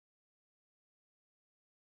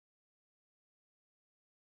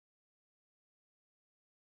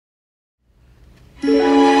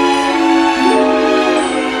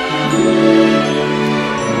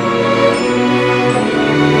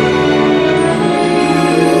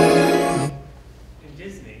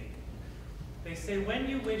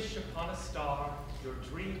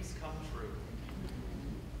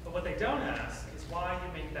don't ask is why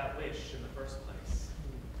you make that wish in the first place.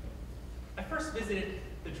 I first visited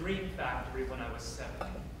the Dream Factory when I was 7.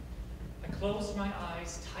 I closed my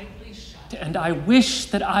eyes tightly shut, and I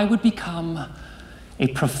wished that I would become a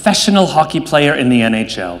professional hockey player in the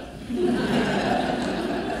NHL.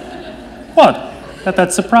 What?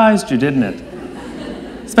 That surprised you, didn't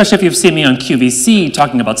it? Especially if you've seen me on QVC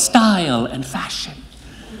talking about style and fashion.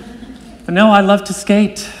 But no, I love to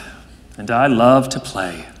skate, and I love to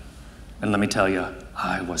play. And let me tell you,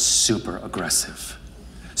 I was super aggressive.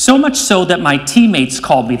 So much so that my teammates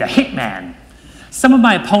called me the Hitman. Some of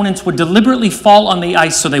my opponents would deliberately fall on the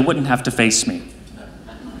ice so they wouldn't have to face me.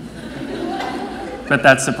 But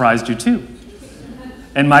that surprised you too.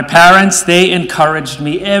 And my parents, they encouraged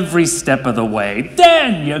me every step of the way.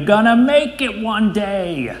 Dan, you're gonna make it one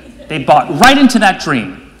day. They bought right into that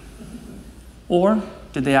dream. Or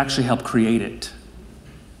did they actually help create it?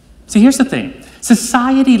 See, here's the thing.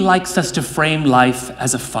 Society likes us to frame life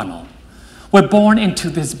as a funnel. We're born into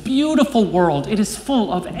this beautiful world. It is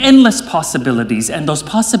full of endless possibilities, and those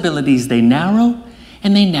possibilities, they narrow,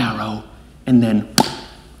 and then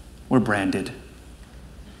we're branded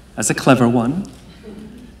as a clever one,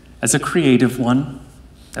 as a creative one,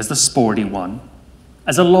 as the sporty one,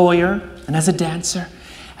 as a lawyer, and as a dancer.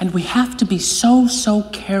 And we have to be so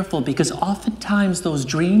careful because oftentimes those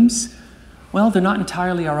dreams, well, they're not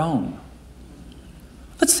entirely our own.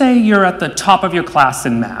 Let's say you're at the top of your class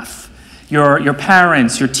in math. Your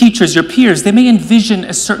parents, your teachers, your peers, they may envision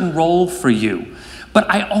a certain role for you. But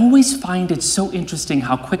I always find it so interesting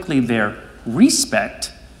how quickly their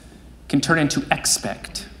respect can turn into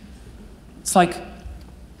expect. It's like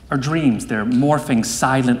our dreams, they're morphing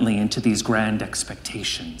silently into these grand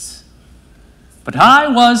expectations. But I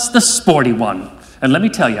was the sporty one, and let me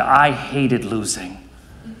tell you, I hated losing.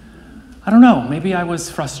 I don't know, maybe I was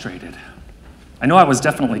frustrated. I know I was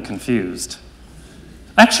definitely confused.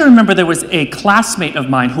 I actually remember there was a classmate of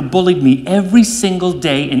mine who bullied me every single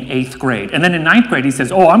day in 8th grade. And then in 9th grade, he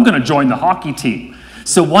says, oh, I'm going to join the hockey team.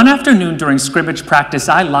 So one afternoon during scrimmage practice,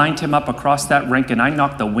 I lined him up across that rink and I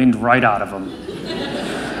knocked the wind right out of him.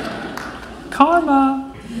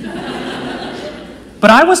 Karma. But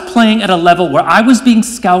I was playing at a level where I was being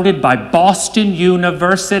scouted by Boston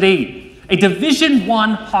University, a Division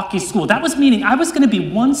I hockey school. That was meaning I was going to be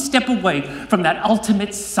one step away from that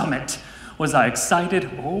ultimate summit. Was I excited?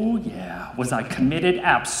 Oh, yeah. Was I committed?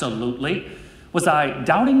 Absolutely. Was I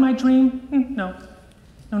doubting my dream? No.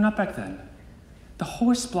 No, not back then. The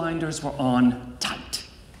horse blinders were on tight.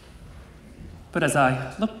 But as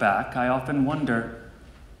I look back, I often wonder,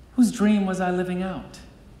 whose dream was I living out?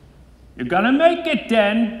 You're gonna make it,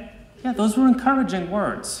 Den. Yeah, those were encouraging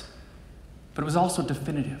words. But it was also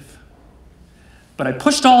definitive. But I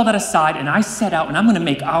pushed all that aside and I set out and I'm gonna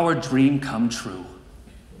make our dream come true.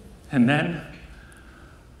 And then,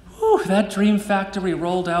 that dream factory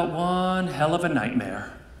rolled out one hell of a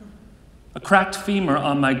nightmare. A cracked femur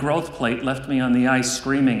on my growth plate left me on the ice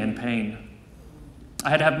screaming in pain. I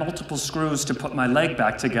had to have multiple screws to put my leg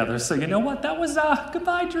back together, so you know what? That was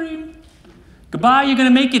goodbye, dream. Goodbye, you're gonna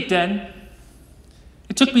make it, Den.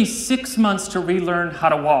 It took me 6 months to relearn how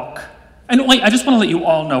to walk. And wait, I just want to let you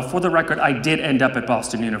all know, for the record, I did end up at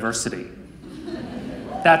Boston University.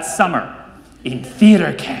 That summer, in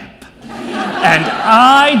theater camp. And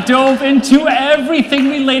I dove into everything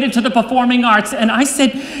related to the performing arts. And I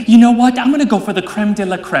said, you know what? I'm going to go for the creme de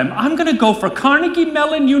la creme. I'm going to go for Carnegie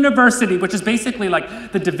Mellon University, which is basically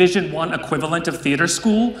like the Division I equivalent of theater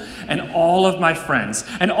school. And all of my friends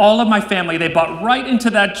and all of my family, they bought right into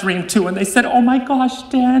that dream too. And they said, oh my gosh,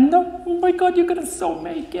 Dan, oh my God, you're going to so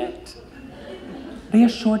make it. They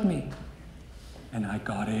assured me. And I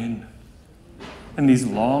got in. And these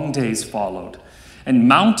long days followed. And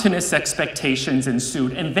mountainous expectations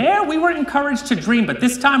ensued. And there we were encouraged to dream, but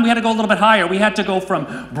this time we had to go a little bit higher. We had to go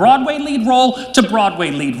from Broadway lead role to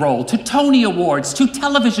Broadway lead role, to Tony Awards, to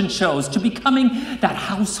television shows, to becoming that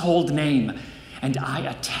household name. And I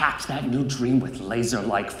attacked that new dream with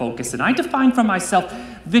laser-like focus. And I defined for myself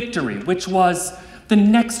victory, which was the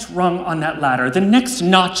next rung on that ladder, the next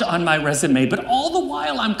notch on my resume. But all the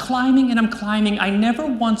while I'm climbing and I'm climbing, I never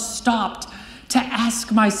once stopped to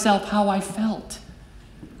ask myself how I felt.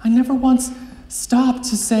 I never once stopped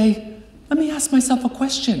to say, let me ask myself a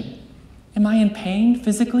question. Am I in pain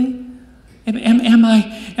physically? Am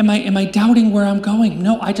I doubting where I'm going?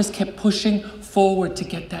 No, I just kept pushing forward to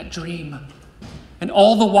get that dream. And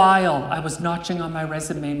all the while I was notching on my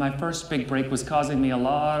resume, my first big break was causing me a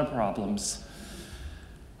lot of problems.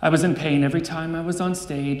 I was in pain every time I was on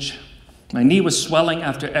stage. My knee was swelling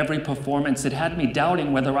after every performance. It had me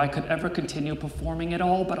doubting whether I could ever continue performing at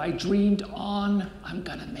all, but I dreamed on. I'm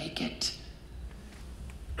gonna make it.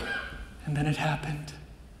 And then it happened.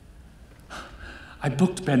 I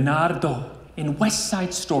booked Bernardo in West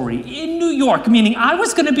Side Story in New York, meaning I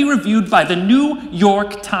was going to be reviewed by the New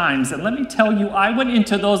York Times. And let me tell you, I went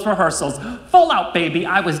into those rehearsals full out, baby.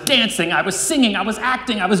 I was dancing, I was singing, I was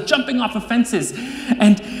acting, I was jumping off of fences.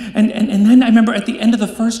 And then I remember at the end of the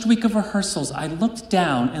first week of rehearsals, I looked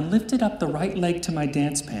down and lifted up the right leg to my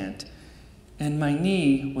dance pant, and my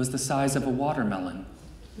knee was the size of a watermelon.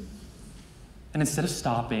 And instead of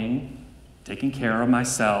stopping, taking care of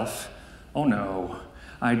myself, oh no,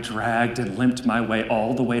 I dragged and limped my way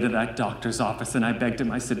all the way to that doctor's office, and I begged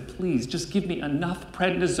him, I said, please, just give me enough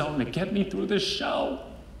prednisone to get me through this show.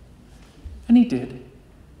 And he did,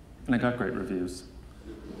 and I got great reviews.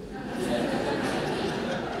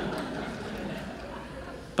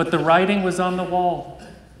 But the writing was on the wall.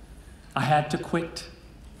 I had to quit.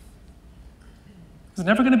 It was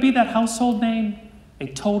never going to be that household name, a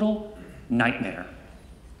total nightmare.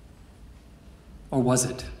 Or was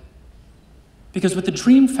it? Because with the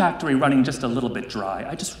Dream Factory running just a little bit dry,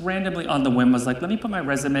 I just randomly on the whim was like, let me put my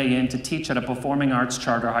resume in to teach at a performing arts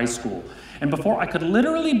charter high school. And before I could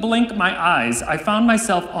literally blink my eyes, I found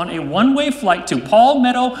myself on a one-way flight to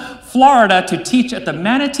Palmetto, Florida to teach at the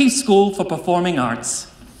Manatee School for Performing Arts.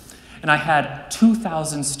 And I had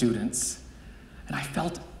 2,000 students, and I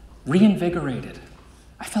felt reinvigorated.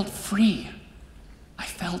 I felt free. I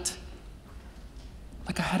felt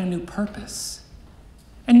like I had a new purpose.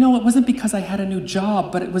 And no, it wasn't because I had a new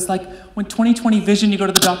job, but it was like when 20/20 vision, you go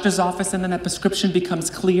to the doctor's office and then that prescription becomes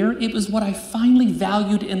clear. It was what I finally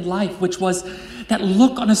valued in life, which was that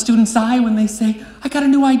look on a student's eye when they say, I got a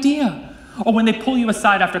new idea. Or when they pull you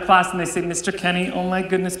aside after class and they say, Mr. Kenney, oh my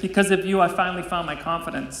goodness, because of you, I finally found my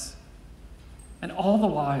confidence. And all the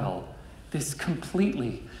while, this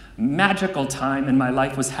completely magical time in my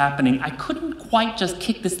life was happening. I couldn't quite just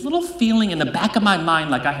kick this little feeling in the back of my mind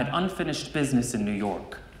like I had unfinished business in New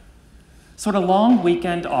York. So at a long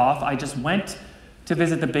weekend off, I just went to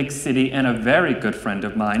visit the big city, and a very good friend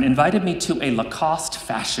of mine invited me to a Lacoste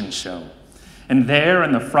fashion show. And there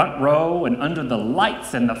in the front row and under the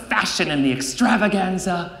lights and the fashion and the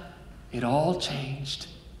extravaganza, it all changed.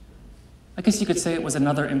 I guess you could say it was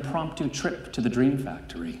another impromptu trip to the Dream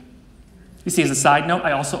Factory. You see, as a side note,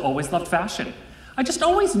 I also always loved fashion. I just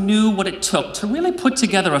always knew what it took to really put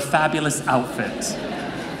together a fabulous outfit.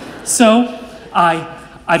 So I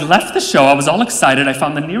left the show, I was all excited, I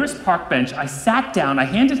found the nearest park bench, I sat down, I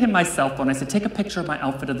handed him my cell phone, I said, take a picture of my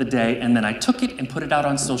outfit of the day, and then I took it and put it out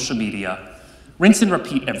on social media. Rinse and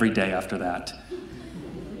repeat every day after that.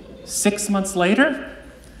 6 months later,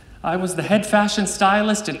 I was the head fashion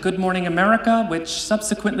stylist at Good Morning America, which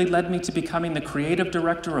subsequently led me to becoming the creative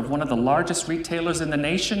director of one of the largest retailers in the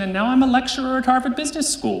nation, and now I'm a lecturer at Harvard Business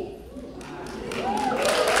School.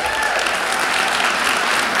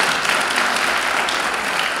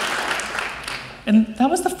 And that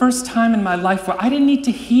was the first time in my life where I didn't need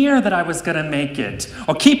to hear that I was gonna make it,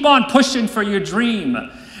 or keep on pushing for your dream.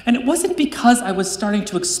 And it wasn't because I was starting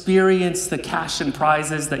to experience the cash and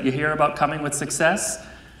prizes that you hear about coming with success,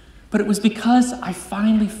 but it was because I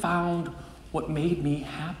finally found what made me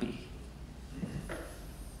happy.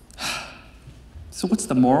 So what's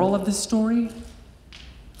the moral of this story?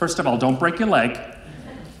 First of all, don't break your leg.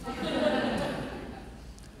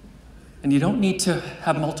 And you don't need to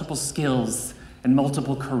have multiple skills and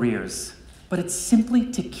multiple careers, but it's simply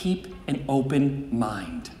to keep an open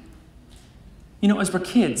mind. You know, as we're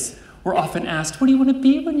kids, we're often asked, what do you want to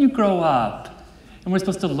be when you grow up? And we're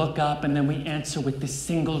supposed to look up and then we answer with this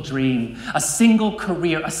single dream, a single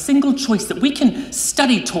career, a single choice that we can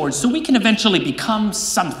study towards so we can eventually become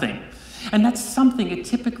something. And that's something, it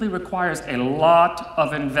typically requires a lot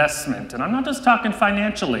of investment. And I'm not just talking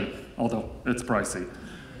financially, although it's pricey,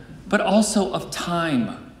 but also of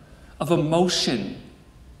time, of emotion,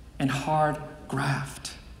 and hard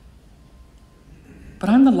graft. But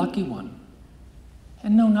I'm the lucky one.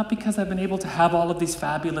 And no, not because I've been able to have all of these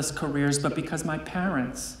fabulous careers, but because my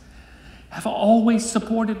parents have always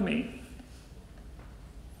supported me.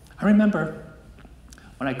 I remember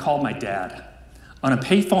when I called my dad on a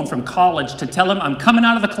payphone from college to tell him I'm coming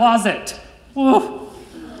out of the closet. Woo,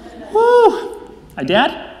 woo. Hi,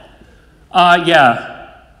 Dad?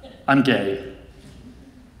 Yeah, I'm gay.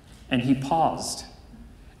 And he paused,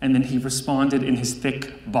 and then he responded in his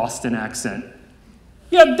thick Boston accent.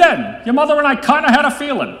 Yeah, then, your mother and I kind of had a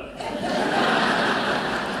feeling.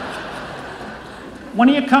 When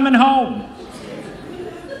are you coming home?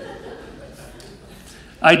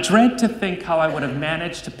 I dread to think how I would have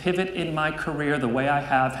managed to pivot in my career the way I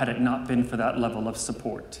have had it not been for that level of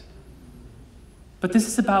support. But this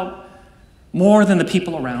is about more than the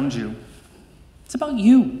people around you. It's about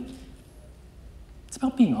you. It's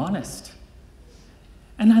about being honest.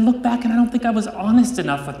 And I look back and I don't think I was honest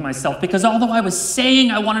enough with myself, because although I was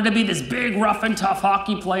saying I wanted to be this big, rough and tough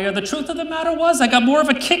hockey player, the truth of the matter was I got more of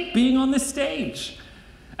a kick being on this stage.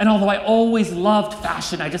 And although I always loved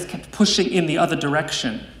fashion, I just kept pushing in the other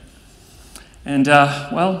direction. And,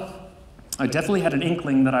 well, I definitely had an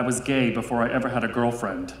inkling that I was gay before I ever had a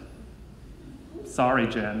girlfriend. Sorry,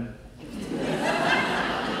 Jen.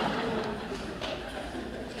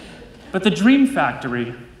 But the Dream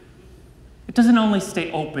Factory, it doesn't only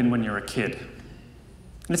stay open when you're a kid.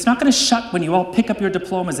 And it's not going to shut when you all pick up your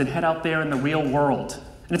diplomas and head out there in the real world.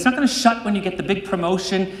 And it's not going to shut when you get the big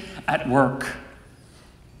promotion at work.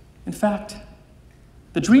 In fact,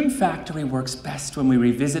 the Dream Factory works best when we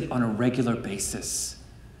revisit on a regular basis.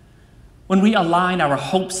 When we align our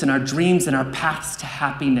hopes and our dreams and our paths to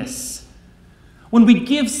happiness. When we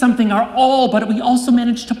give something our all, but we also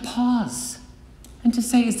manage to pause and to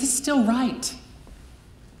say, is this still right?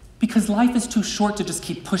 Because life is too short to just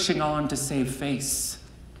keep pushing on to save face.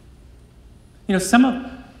 You know, some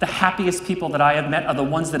of the happiest people that I have met are the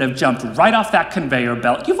ones that have jumped right off that conveyor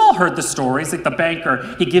belt. You've all heard the stories, like the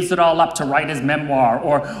banker, he gives it all up to write his memoir,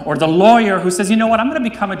 or the lawyer who says, you know what, I'm going to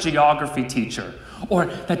become a geography teacher, or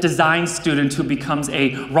that design student who becomes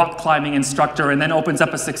a rock climbing instructor and then opens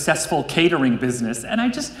up a successful catering business. And I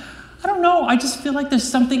don't know, I just feel like there's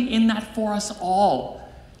something in that for us all.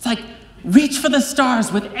 It's like, reach for the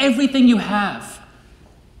stars with everything you have,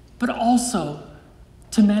 but also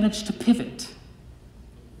to manage to pivot,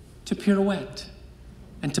 to pirouette,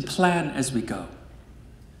 and to plan as we go.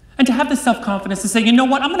 And to have the self-confidence to say, you know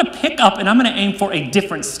what, I'm going to pick up and I'm going to aim for a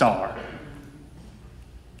different star.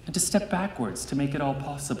 And to step backwards to make it all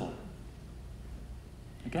possible.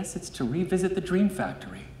 I guess it's to revisit the Dream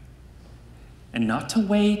Factory. And not to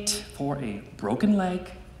wait for a broken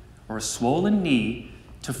leg or a swollen knee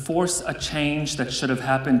to force a change that should have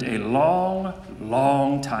happened a long,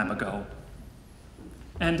 long time ago.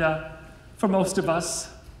 And for most of us,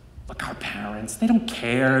 look, our parents, they don't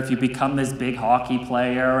care if you become this big hockey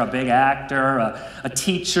player, a big actor, a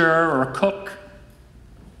teacher, or a cook.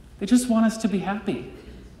 They just want us to be happy.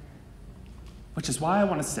 Which is why I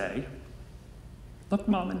want to say, look,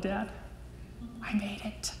 Mom and Dad, I made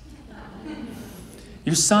it.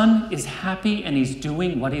 Your son is happy and he's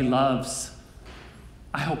doing what he loves.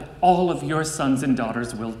 I hope all of your sons and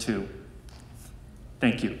daughters will too.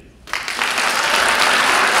 Thank you.